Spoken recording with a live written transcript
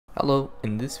Hello,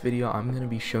 in this video I'm going to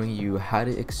be showing you how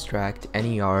to extract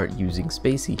NER using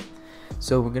Spacy.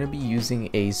 So we're going to be using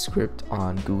a script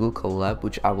on Google Collab,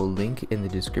 which I will link in the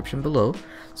description below.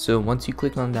 So once you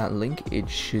click on that link, it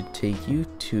should take you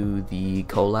to the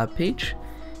Collab page.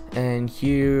 And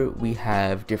here we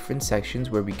have different sections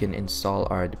where we can install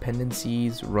our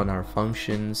dependencies, run our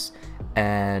functions,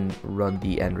 and run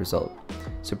the end result.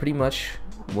 So pretty much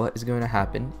what is going to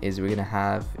happen is we're going to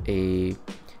have a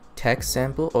text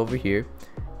sample over here,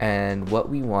 and what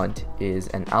we want is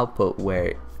an output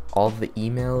where all the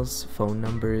emails, phone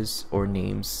numbers, or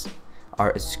names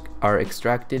are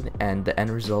extracted, and the end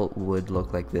result would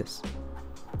look like this.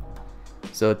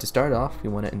 So to start off, we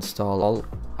want to install all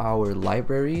our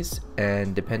libraries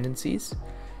and dependencies.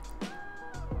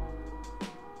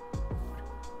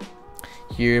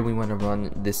 Here we want to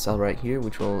run this cell right here,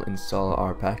 which will install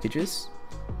our packages.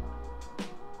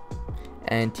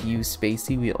 And to use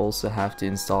Spacy, we also have to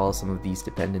install some of these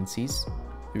dependencies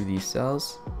through these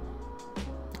cells.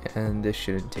 And this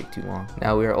shouldn't take too long.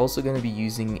 Now we are also going to be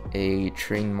using a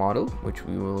train model, which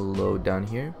we will load down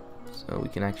here. So we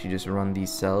can actually just run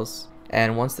these cells.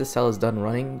 And once the cell is done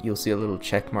running, you'll see a little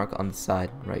check mark on the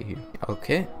side right here.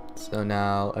 Okay, so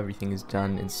now everything is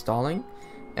done installing.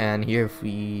 And here if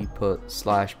we put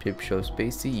 /pip show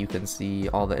Spacy, you can see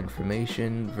all the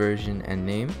information, version, and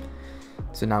name.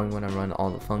 So now we want to run all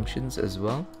the functions as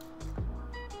well.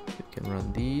 We can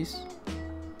run these.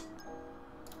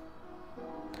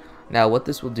 Now what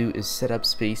this will do is set up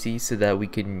Spacy so that we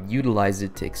can utilize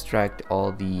it to extract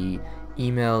all the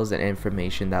emails and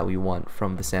information that we want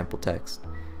from the sample text.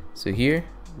 So here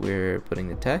we're putting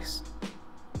the text,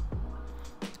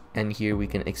 and here we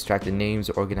can extract the names,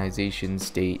 organizations,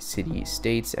 state, city,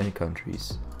 states, and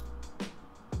countries.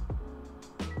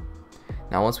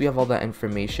 Now once we have all that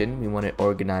information, we want it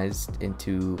organized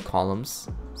into columns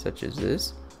such as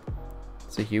this.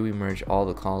 So here we merge all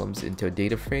the columns into a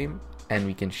data frame, and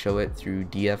we can show it through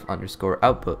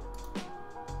df_output.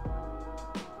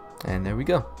 And there we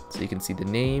go. So you can see the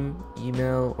name,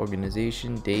 email,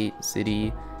 organization, date,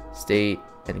 city, state,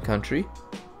 and country.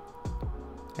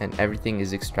 And everything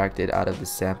is extracted out of the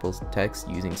samples text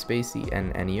using Spacy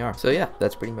and NER. So yeah,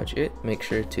 that's pretty much it. Make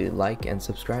sure to like and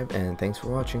subscribe, and thanks for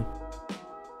watching.